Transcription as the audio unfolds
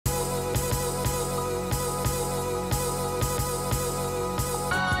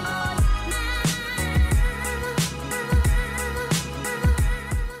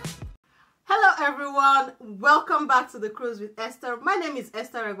Welcome back to the cruise with Esther. My name is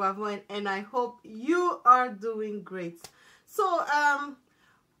Esther and I hope you are doing great. So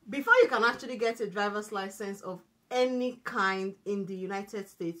before you can actually get a driver's license of any kind in the United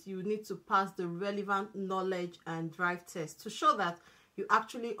States, you need to pass the relevant knowledge and drive test to show that you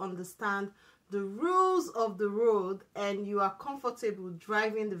actually understand the rules of the road and you are comfortable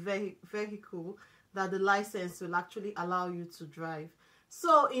driving the vehicle that the license will actually allow you to drive.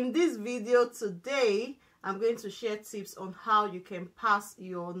 So in this video today, I'm going to share tips on how you can pass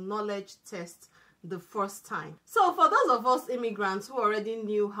your knowledge test the first time. So for those of us immigrants who already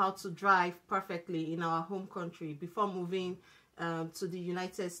knew how to drive perfectly in our home country before moving to the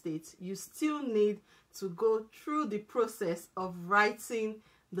United States, you still need to go through the process of writing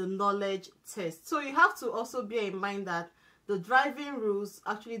the knowledge test. So you have to also bear in mind that the driving rules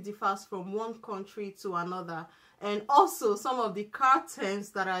actually differs from one country to another, and also some of the car terms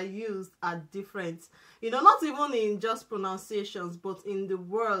that are used are different, not even in just pronunciations but in the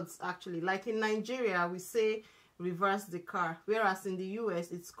words actually. Like in Nigeria we say reverse the car, whereas in the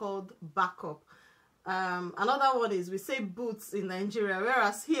US it's called backup. Another one is we say boots in Nigeria,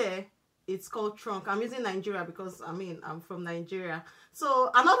 whereas here it's called trunk. I'm using Nigeria because I'm from Nigeria. So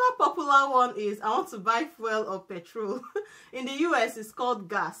another popular one is I want to buy fuel or petrol. In the US it's called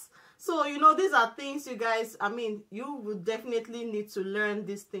gas. So these are things you guys, you would definitely need to learn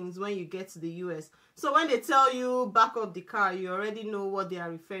these things when you get to the US. So when they tell you back up the car, you already know what they are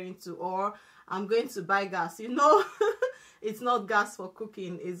referring to. Or I'm going to buy gas, it's not gas for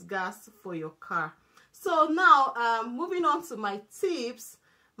cooking, it's gas for your car. So now moving on to my tips.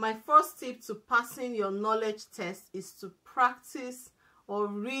 My first tip to passing your knowledge test is to practice or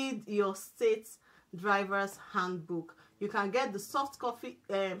read your state driver's handbook. You can get the soft copy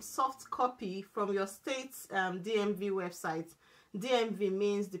from your state's DMV website. DMV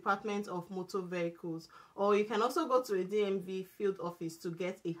means Department of Motor Vehicles. Or you can also go to a DMV field office to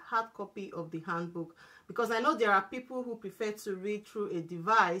get a hard copy of the handbook. Because I know there are people who prefer to read through a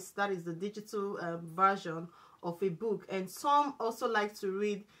device, that is the digital version of a book, and some also like to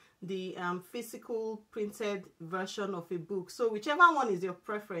read the physical printed version of a book. So whichever one is your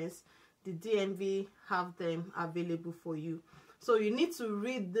preference, the DMV have them available for you. So you need to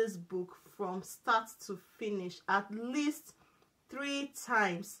read this book from start to finish at least 3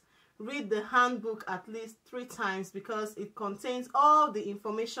 times. Read the handbook at least 3 times because it contains all the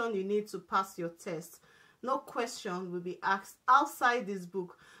information you need to pass your test. No question will be asked outside this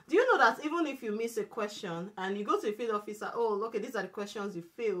book. Do you know that even if you miss a question and you go to a field officer, oh, okay, these are the questions you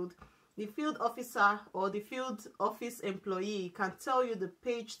failed, the field officer or the field office employee can tell you the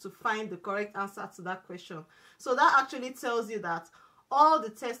page to find the correct answer to that question. So that actually tells you that all the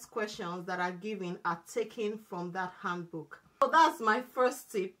test questions that are given are taken from that handbook. So that's my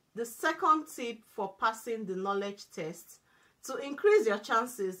first tip. The second tip for passing the knowledge test: to increase your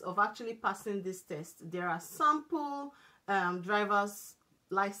chances of actually passing this test, there are sample driver's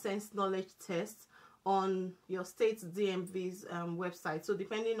license knowledge tests on your state's DMV's website. So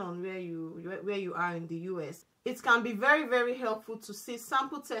depending on where you are in the US, it can be very, very helpful to see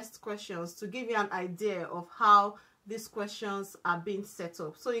sample test questions to give you an idea of how these questions are being set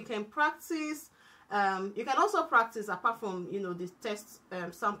up. So you can practice. You can also practice apart from the test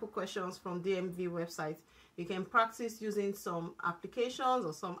sample questions from DMV website. You can practice using some applications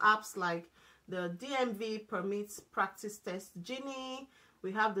or some apps like the DMV Permits Practice Test Genie.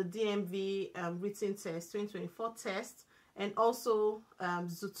 We have the DMV Written Test 2024 test, and also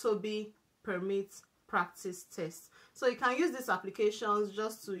Zutobi Permits Practice Test. So you can use these applications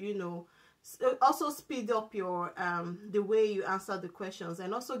just to also speed up your the way you answer the questions,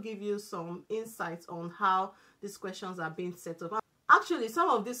 and also give you some insights on how these questions are being set up. Actually, some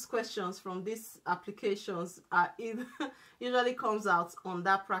of these questions from these applications are usually comes out on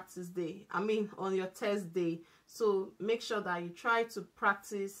that practice day, on your test day. So make sure that you try to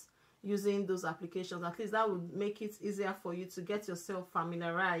practice using those applications. At least that would make it easier for you to get yourself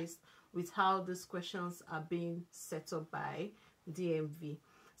familiarized with how these questions are being set up by DMV.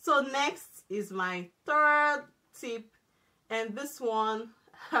 So next is my third tip, and this one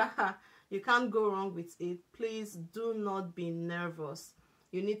you can't go wrong with it. Please do not be nervous.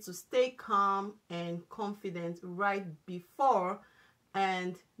 You need to stay calm and confident right before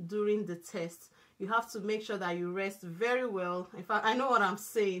and during the test. You have to make sure that you rest very well. In fact, I know what I'm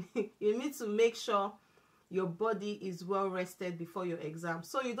saying. You need to make sure your body is well rested before your exam,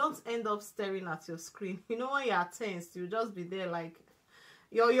 so you don't end up staring at your screen. When you are tense, you just be there like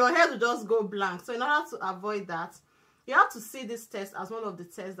your head will just go blank. So in order to avoid that, you have to see this test as one of the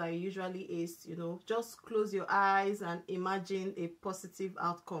tests that you usually ace. You know, just close your eyes and imagine a positive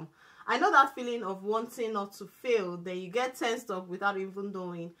outcome. I know that feeling of wanting not to fail, then you get tensed up without even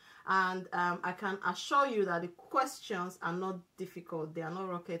knowing. And I can assure you that the questions are not difficult. They are not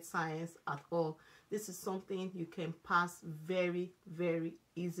rocket science at all. This is something you can pass very, very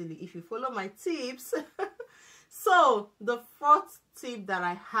easily if you follow my tips. So the fourth tip that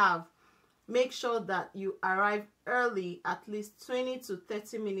I have, make sure that you arrive early, at least 20 to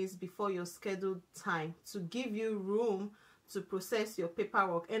 30 minutes before your scheduled time, to give you room to process your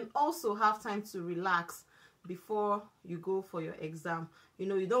paperwork and also have time to relax before you go for your exam. You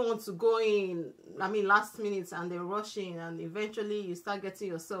know, you don't want to go in, last minute and they're rushing, and eventually you start getting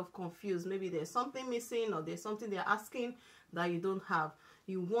yourself confused. Maybe there's something missing or there's something they're asking that you don't have.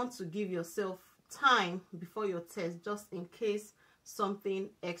 You want to give yourself time before your test, just in case something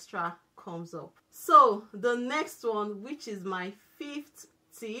extra comes up. So the next one, which is my fifth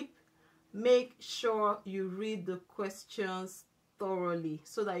tip, make sure you read the questions thoroughly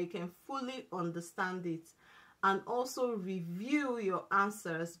so that you can fully understand it, and also review your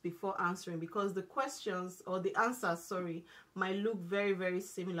answers before answering, because the questions or the answers, sorry, might look very, very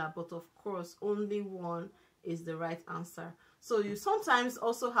similar, but of course only one is the right answer. So you sometimes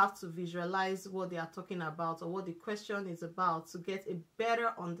also have to visualize what they are talking about or what the question is about to get a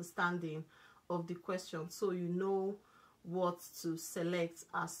better understanding of the question, so you know what to select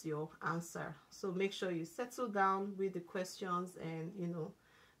as your answer. So make sure you settle down with the questions, and you know,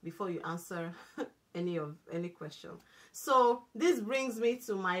 before you answer any question. So this brings me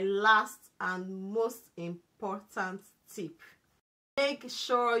to my last and most important tip. Make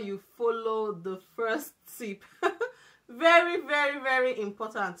sure you follow the first tip. Very, very, very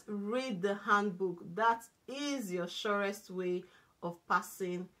important. Read the handbook. That is your surest way of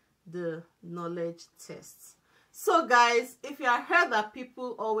passing the knowledge tests. So guys, if you have heard that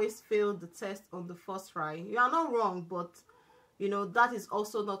people always fail the test on the first try, you are not wrong, but you know, that is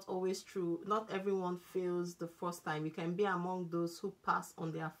also not always true. Not everyone fails the first time. You can be among those who pass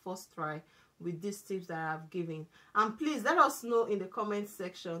on their first try with these tips that I have given. And please let us know in the comment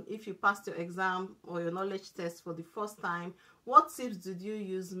section if you passed your exam or your knowledge test for the first time. What tips did you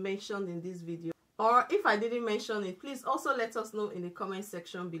use mentioned in this video? Or if I didn't mention it, please also let us know in the comment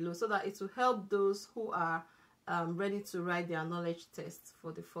section below, so that it will help those who are ready to write their knowledge test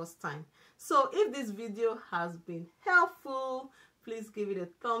for the first time. So if this video has been helpful, please give it a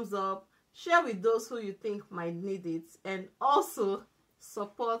thumbs up, share with those who you think might need it, and also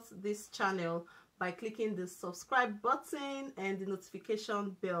support this channel by clicking the subscribe button and the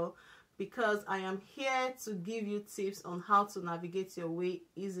notification bell, because I am here to give you tips on how to navigate your way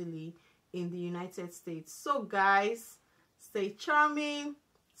easily in the United States. So guys, stay charming,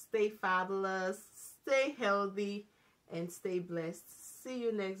 stay fabulous, stay healthy, and stay blessed. See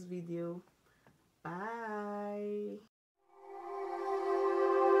you next video. Bye.